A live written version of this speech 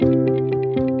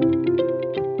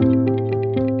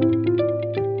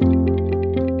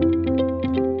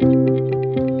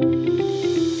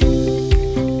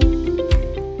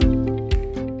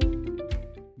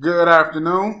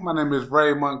afternoon. My name is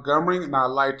Ray Montgomery, and I'd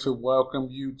like to welcome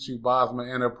you to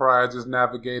Bosma Enterprises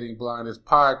Navigating Blindness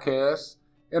podcast.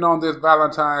 And on this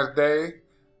Valentine's Day,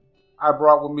 I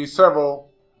brought with me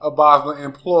several of Bosma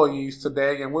employees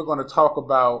today, and we're going to talk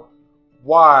about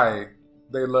why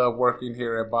they love working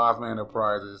here at Bosma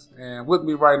Enterprises. And with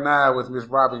me right now is Miss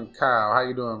Robin Kyle. How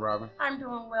you doing, Robin? I'm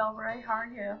doing well, Ray. How are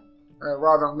you?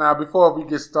 Robin, now before we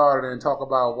get started and talk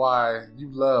about why you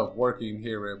love working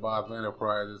here at Bosma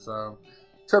Enterprises,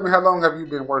 tell me, how long have you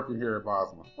been working here at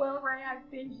Bosma? Well, Ray, I've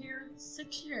been here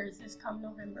 6 years this come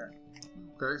November.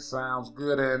 Okay, sounds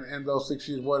good. And in those 6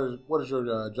 years, what is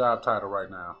your job title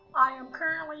right now? I am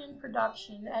currently in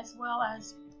production as well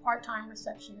as part-time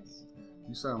receptionist.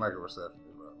 You sound like a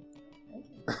receptionist, bro. Thank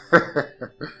you.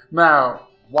 Now,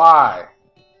 why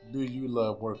do you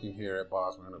love working here at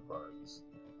Bosma Enterprises?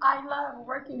 I love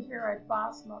working here at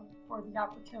Bosma for the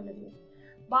opportunity.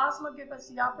 Bosma gives us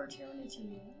the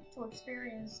opportunity to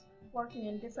experience working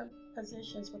in different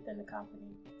positions within the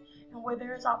company. And where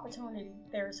there is opportunity,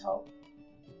 there is hope.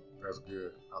 That's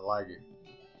good. I like it,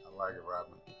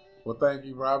 Robin. Well, thank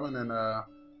you, Robin, and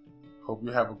hope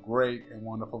you have a great and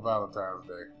wonderful Valentine's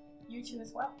Day. You too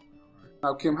as well.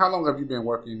 Now, Kim, how long have you been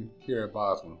working here at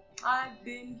Bosma? I've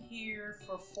been here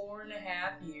for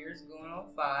 4.5 years, going on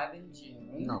 5 in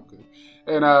June. Okay.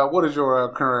 And what is your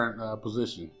current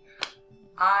position?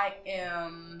 I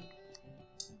am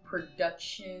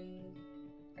production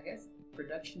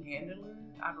handler,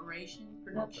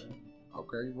 production.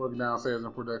 Okay, you're working downstairs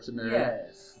in production area.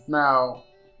 Yes. Now,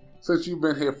 since you've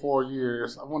been here 4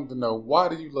 years, I wanted to know, why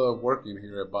do you love working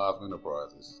here at Bosma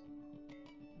Enterprises?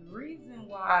 The reason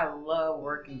why I love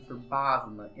working for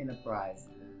Bosma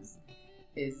Enterprises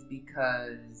is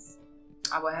because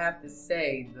I would have to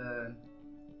say the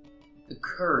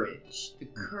courage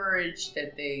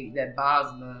that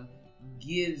Bosma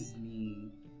gives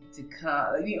me to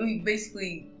come. I mean,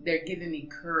 basically, they're giving me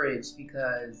courage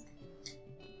because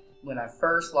when I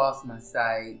first lost my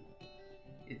sight,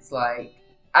 it's like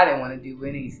I didn't want to do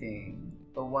anything.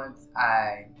 But once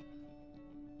I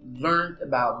learned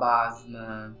about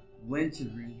Bosma, went to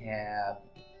rehab,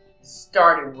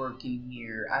 started working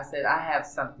here, I said I have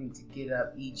something to get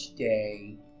up each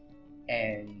day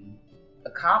and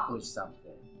accomplish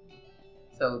something.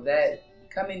 So that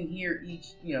coming here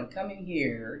each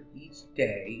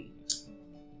day,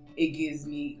 it gives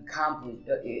me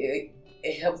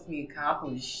it helps me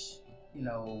accomplish,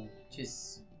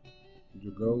 just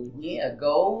your goals. Yeah,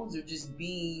 goals, or just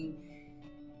being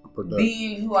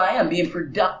who I am, being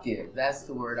productive. That's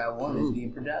the word I want, is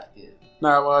being productive.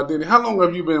 Now, Denny, how long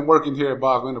have you been working here at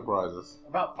Bosma Enterprises?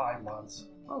 About 5 months.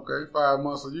 Okay, 5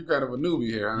 months. So you're kind of a newbie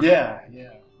here, huh?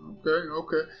 Yeah.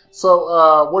 Okay.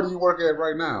 So, where do you work at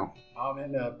right now? I'm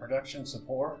in production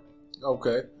support.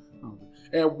 Okay.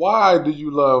 And why do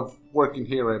you love working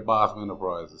here at Bosma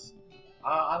Enterprises?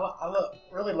 I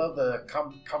really love the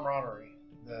camaraderie.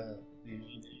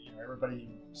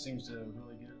 Everybody seems to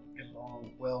really get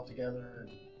along well together,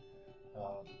 and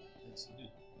it's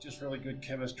just really good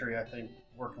chemistry, I think,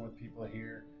 working with people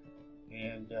here.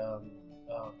 And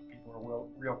people are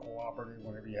real cooperative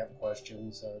whenever you have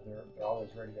questions. They're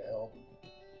always ready to help,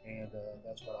 and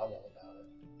that's what I love about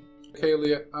it.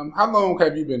 Kaylia, how long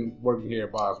have you been working here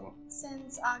at Bosma?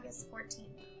 Since August 14th.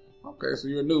 Okay, so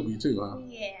you're a newbie too, huh?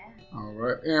 Yeah. All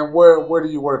right. And where do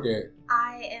you work at?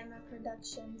 I am a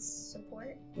production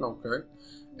support. Okay.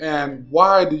 And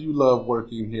why do you love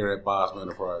working here at Bosma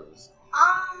Enterprises?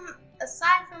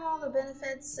 Aside from all the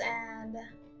benefits and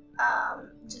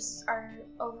just our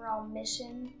overall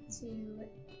mission to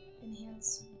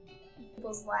enhance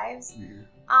people's lives,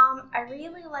 I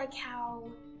really like how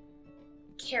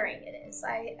caring it is.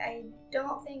 I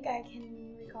don't think I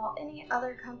can recall any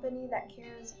other company that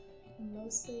cares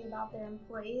mostly about their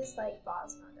employees like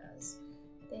Bosma does.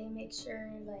 They make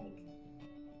sure, like,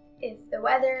 if the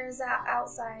weather is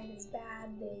outside is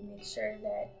bad, they make sure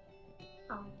that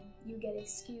you get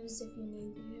excused if you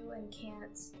need to and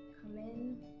can't come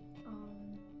in.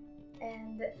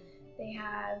 And they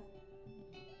have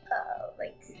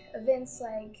events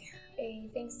like a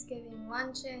Thanksgiving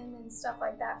luncheon and stuff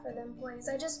like that for the employees.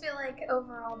 I just feel like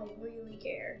overall they really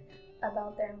care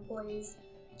about their employees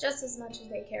just as much as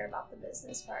they care about the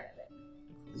business part of it.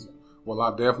 Well,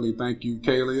 I definitely thank you,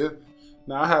 Kaylia.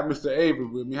 Now I have Mr. Avery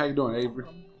with me. How you doing, Avery?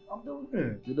 I'm doing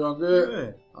good. You doing good?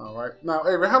 Good. All right. Now,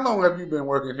 Avery, how long have you been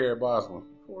working here at Bosma?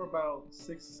 For about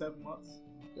 6 to 7 months.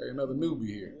 Okay, another newbie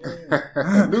here.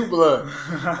 Yeah. New blood.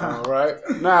 All right.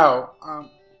 Now,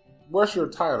 what's your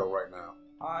title right now?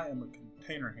 I am a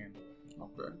container handler.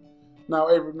 Okay. Now,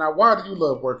 Avery, why do you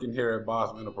love working here at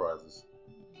Bosma Enterprises?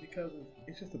 Because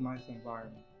it's just a nice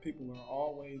environment. people are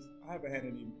always. I haven't had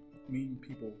any mean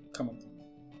people come up to me.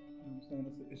 You know what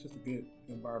I'm saying? It's just a good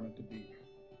environment to be.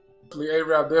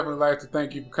 Avery, I'd definitely like to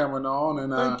thank you for coming on,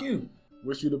 and Thank you.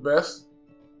 wish you the best.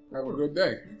 Have a good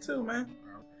day. You too, man.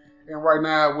 And right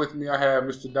now with me, I have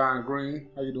Mr. Don Green.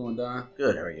 How you doing, Don?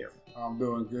 Good, how are you? I'm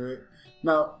doing good.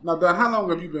 Now, Don, how long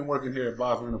have you been working here at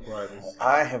Bosma Enterprises?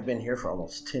 I have been here for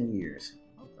almost 10 years.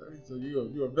 Okay, so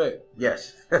you're a vet.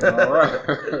 Yes. All right.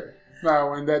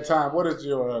 Now, in that time, what is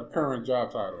your current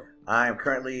job title? I am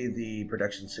currently the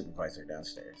production supervisor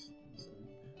downstairs.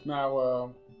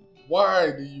 Now,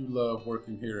 why do you love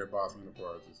working here at Bosma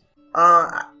Enterprises?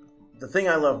 The thing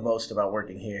I love most about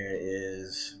working here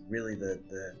is really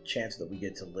the chance that we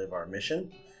get to live our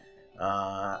mission.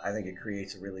 I think it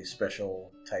creates a really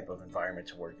special type of environment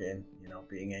to work in. You know,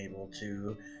 being able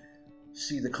to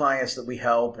see the clients that we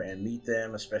help and meet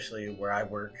them, especially where I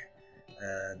work.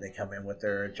 They come in with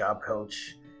their job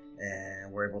coach,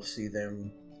 and we're able to see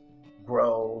them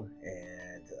grow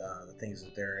and the things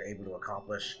that they're able to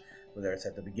accomplish, whether it's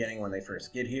at the beginning when they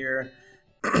first get here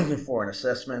for an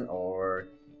assessment, or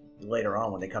later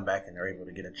on when they come back and they're able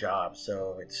to get a job.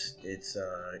 So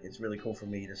it's really cool for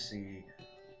me to see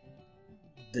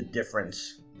the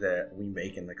difference that we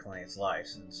make in the clients'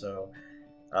 lives. And so,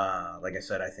 like I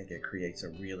said, I think it creates a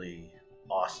really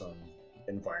awesome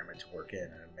environment to work in,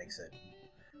 and it makes it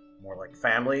more like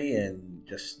family and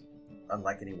just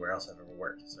unlike anywhere else I've ever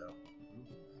worked. So,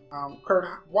 Kurt,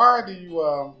 why do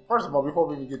you? First of all, before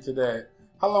we even get to that,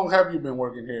 how long have you been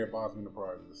working here at Bosma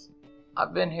Enterprises?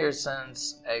 I've been here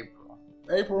since April.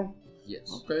 April?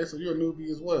 Yes. Okay, so you're a newbie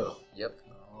as well. Yep.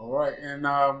 All right, and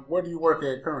where do you work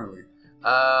at currently?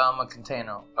 I'm a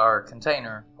container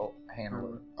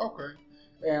handler. Okay,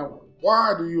 and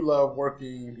why do you love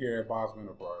working here at Bosma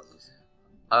Enterprises?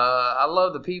 I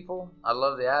love the people. I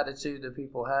love the attitude that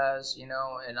people has,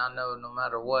 and I know no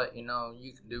matter what, you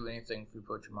can do anything if you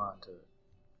put your mind to it.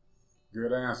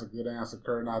 Good answer,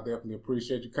 Kurt, and I definitely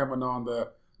appreciate you coming on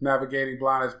the Navigating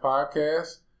Blindness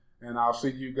podcast, and I'll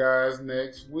see you guys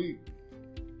next week.